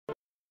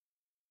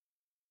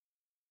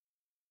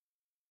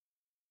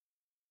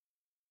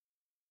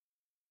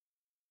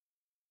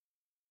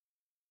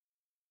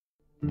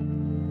Me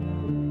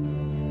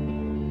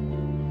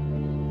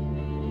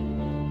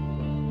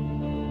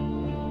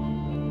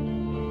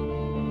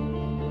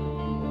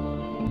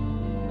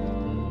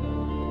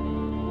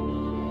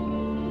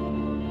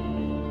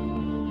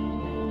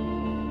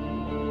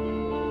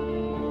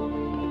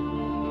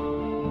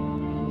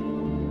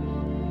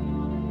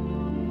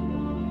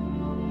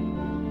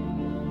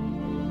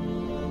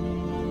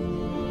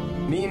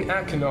and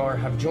Akinar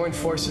have joined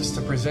forces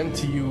to present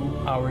to you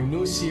our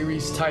new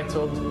series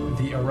titled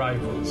The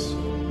Arrivals.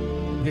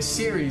 This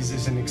series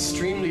is an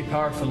extremely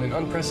powerful and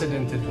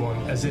unprecedented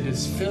one, as it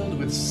is filled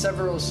with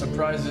several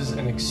surprises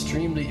and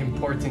extremely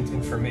important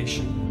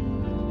information.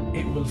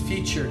 It will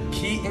feature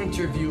key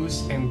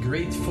interviews and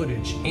great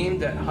footage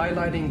aimed at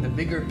highlighting the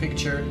bigger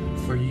picture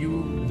for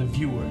you, the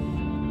viewer.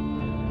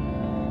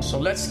 So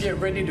let's get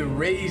ready to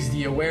raise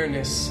the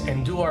awareness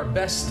and do our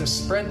best to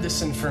spread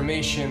this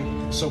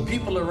information so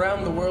people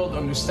around the world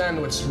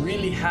understand what's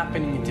really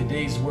happening in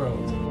today's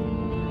world.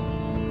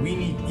 We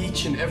need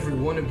each and every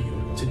one of you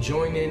to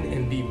join in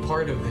and be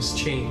part of this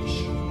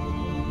change.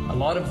 A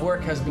lot of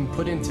work has been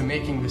put into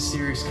making this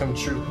series come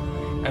true,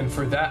 and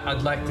for that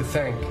I'd like to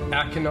thank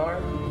Akinar,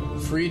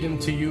 Freedom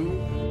to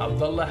You,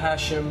 Abdullah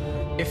Hashim,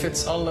 If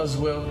It's Allah's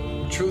Will,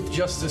 Truth,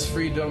 Justice,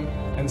 Freedom,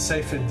 and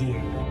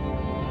Saifuddin.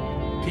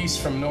 Peace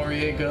from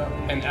Noriega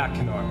and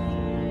Akinar.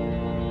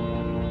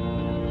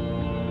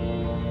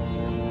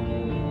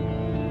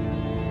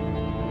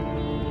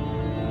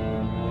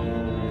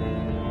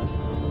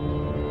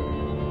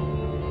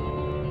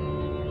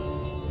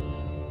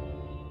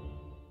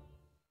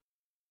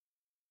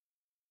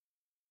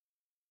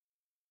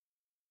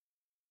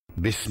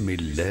 بسم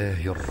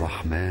الله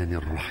الرحمن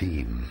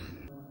الرحيم.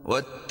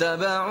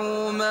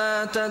 واتبعوا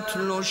ما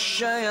تتلو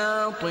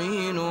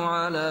الشياطين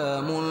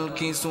على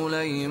ملك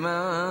سليمان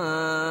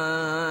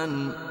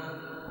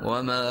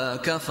وما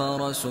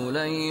كفر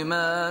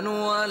سليمان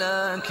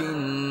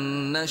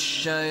ولكن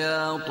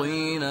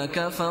الشياطين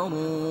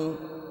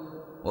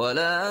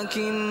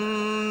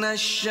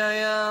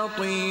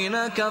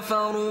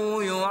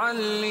كفروا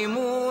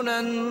يعلمون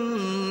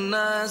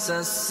الناس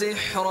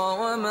السحر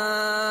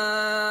وما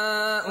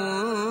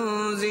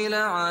أنزل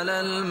على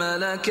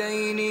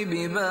الملكين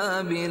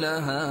ببابل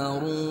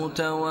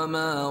هاروت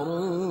وماروت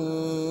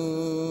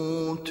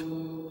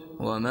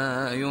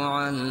وما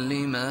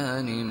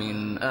يعلمان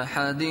من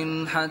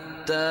أحد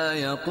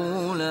حتى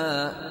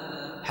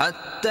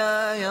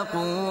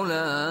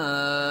يقولا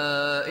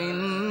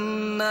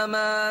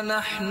إنما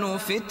نحن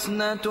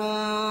فتنة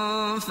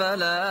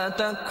فلا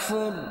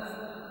تكفر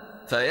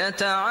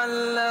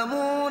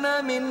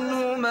فيتعلمون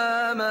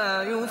منهما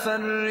ما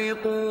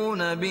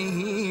يفرقون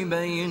به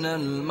بين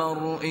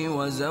المرء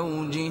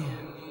وزوجه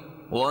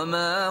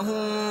وما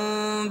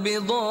هم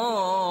بضارين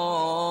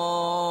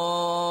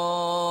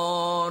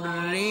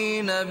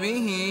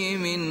به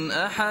من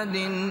أحد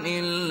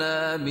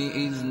إلا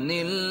بإذن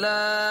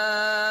الله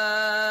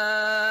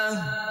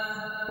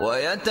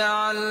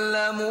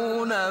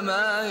ويتعلمون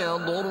ما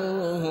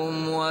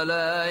يضرهم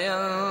ولا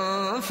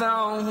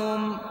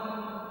ينفعهم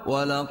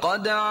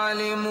ولقد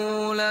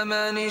علموا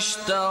لمن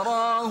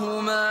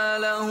اشتراه ما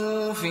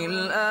له في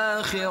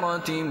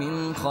الآخرة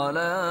من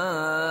خلاق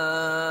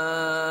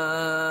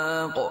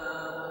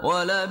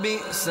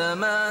ولبئس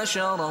ما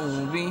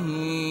شروا به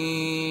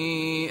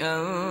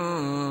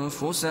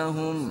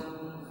أنفسهم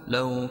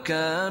لو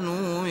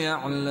كانوا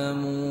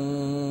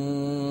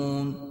يعلمون.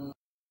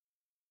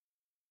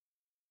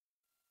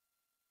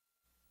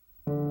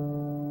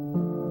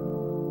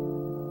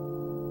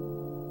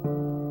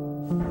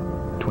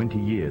 20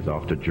 years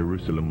after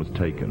Jerusalem was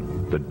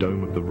taken, the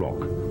Dome of the Rock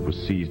was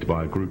seized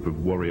by a group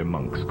of warrior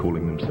monks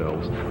calling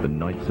themselves the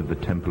Knights of the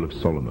Temple of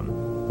Solomon,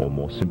 or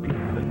more simply,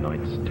 the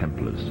Knights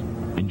Templars.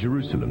 In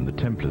Jerusalem, the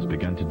Templars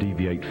began to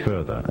deviate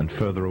further and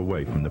further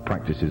away from the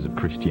practices of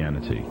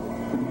Christianity.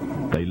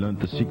 They learnt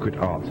the secret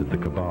arts of the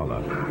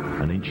Kabbalah,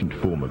 an ancient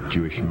form of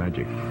Jewish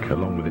magic,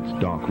 along with its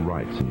dark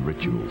rites and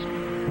rituals.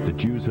 The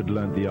Jews had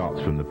learnt the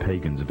arts from the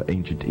pagans of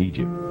ancient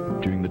Egypt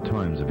during the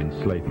times of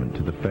enslavement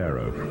to the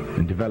Pharaoh,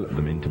 and developed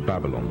them into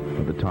Babylon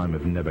at the time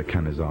of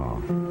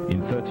Nebuchadnezzar.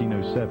 In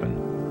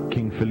 1307,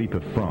 King Philippe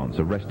of France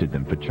arrested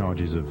them for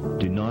charges of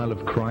denial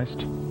of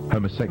Christ,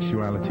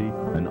 homosexuality,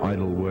 and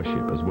idol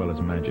worship, as well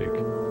as magic.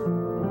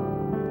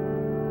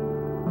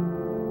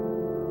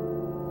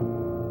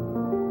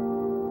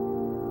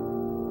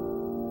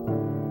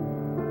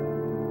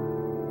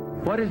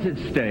 What is at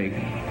stake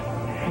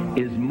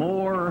is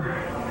more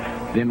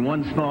than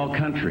one small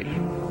country.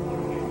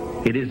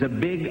 It is a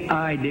big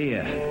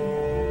idea,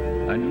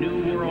 a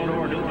new world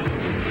order.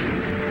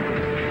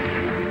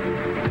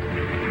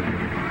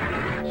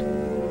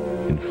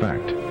 In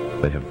fact,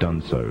 they have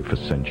done so for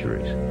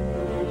centuries.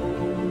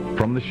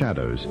 From the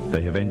shadows,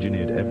 they have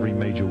engineered every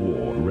major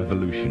war,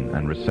 revolution,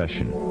 and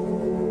recession.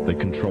 They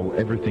control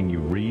everything you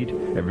read,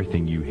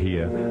 everything you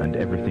hear, and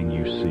everything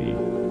you see.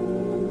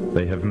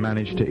 They have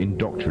managed to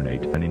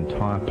indoctrinate an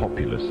entire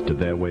populace to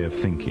their way of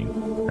thinking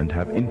and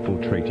have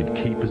infiltrated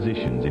key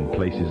positions in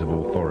places of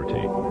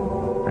authority.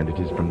 And it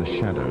is from the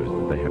shadows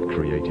that they have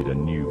created a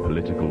new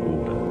political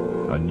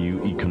order, a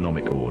new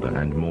economic order,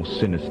 and more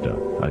sinister,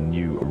 a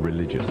new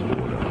religious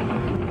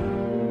order.